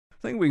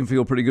I think we can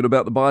feel pretty good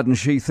about the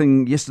Biden-Xi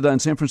thing yesterday in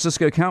San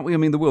Francisco, can't we? I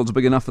mean, the world's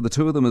big enough for the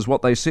two of them, is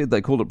what they said.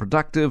 They called it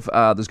productive.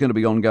 There's going to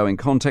be ongoing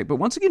contact. But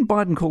once again,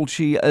 Biden called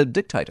Xi a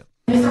dictator.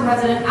 Mr.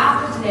 President,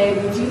 after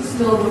today, would you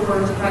still refer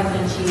to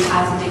President Xi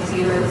as a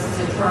dictator? This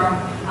is a term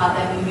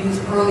that you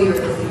used earlier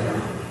this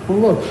year. Well,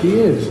 look, he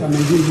is. I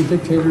mean, he's a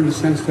dictator in the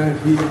sense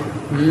that he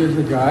is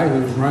a guy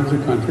who runs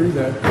a country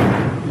that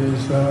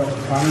is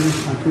a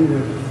communist country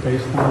that's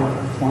based on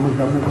a form of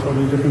government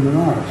totally different than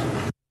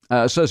ours.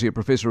 Associate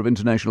Professor of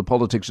International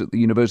Politics at the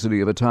University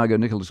of Otago,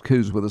 Khoo,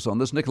 is with us on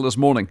this. Nicholas,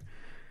 morning.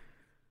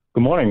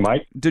 Good morning,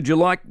 Mike. Did you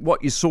like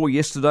what you saw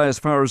yesterday as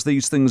far as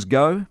these things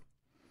go?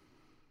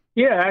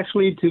 Yeah,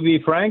 actually, to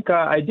be frank,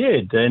 I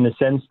did, in the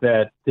sense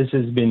that this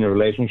has been a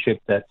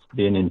relationship that's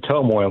been in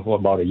turmoil for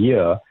about a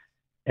year,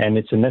 and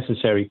it's a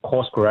necessary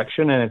course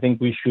correction, and I think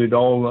we should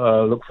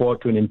all look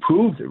forward to an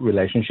improved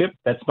relationship.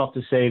 That's not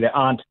to say there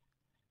aren't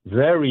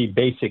very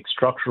basic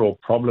structural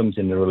problems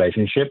in the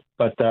relationship,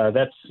 but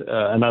that's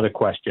another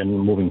question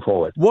moving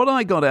forward. What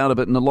I got out of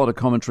it, and a lot of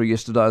commentary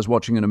yesterday I was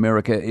watching in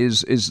America,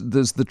 is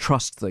there's the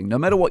trust thing. No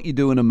matter what you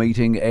do in a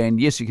meeting, and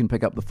yes, you can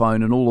pick up the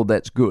phone and all of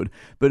that's good,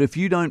 but if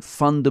you don't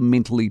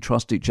fundamentally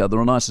trust each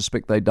other, and I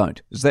suspect they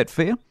don't, is that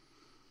fair?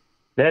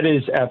 That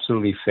is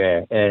absolutely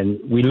fair, and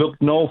we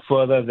look no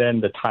further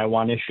than the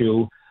Taiwan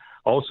issue,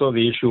 also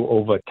the issue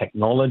over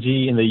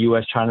technology in the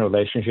U.S.-China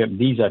relationship.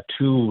 These are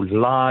two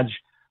large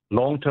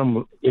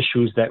long-term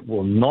issues that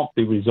will not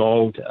be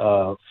resolved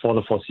for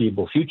the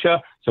foreseeable future.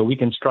 So we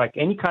can strike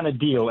any kind of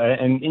deal.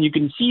 And you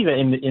can see that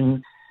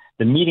in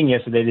the meeting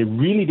yesterday, they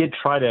really did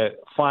try to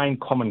find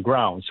common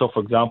ground. So,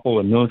 for example,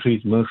 in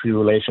military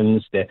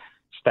relations, they're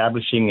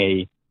establishing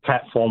a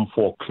platform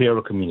for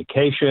clearer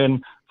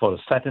communication, for the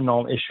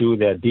fentanyl issue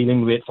they're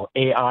dealing with, for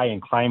AI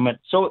and climate.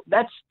 So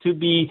that's to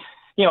be,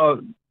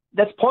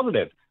 that's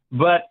positive.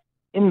 But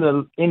in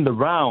the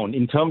round,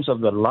 in terms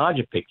of the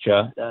larger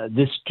picture,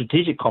 this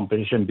strategic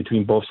competition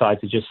between both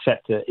sides is just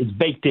it's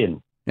baked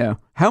in. Yeah.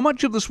 How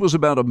much of this was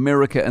about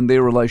America and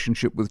their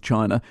relationship with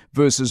China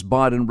versus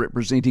Biden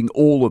representing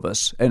all of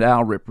us and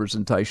our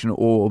representation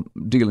or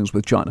dealings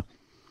with China?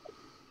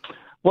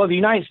 Well, the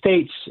United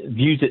States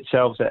views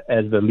itself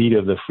as the leader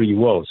of the free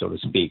world, so to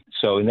speak.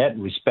 So in that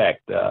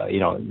respect, the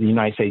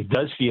United States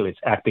does feel it's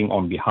acting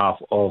on behalf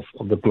of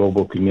the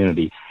global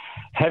community.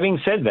 Having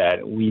said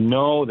that, we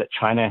know that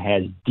China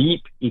has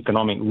deep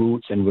economic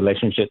roots and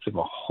relationships with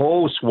a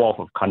whole swath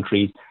of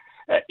countries,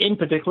 in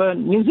particular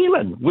New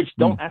Zealand, which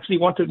don't actually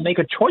want to make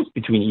a choice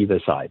between either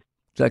side.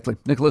 Exactly.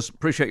 Nicholas,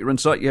 appreciate your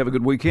insight. You have a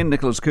good weekend.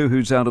 Nicholas Khoo,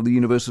 who's out of the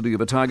University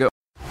of Otago.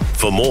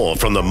 For more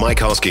from the Mike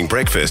Hosking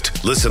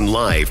Breakfast, listen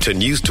live to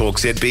News Talk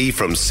ZB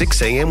from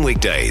 6 a.m.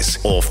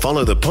 weekdays or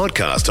follow the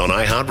podcast on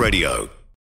iHeartRadio.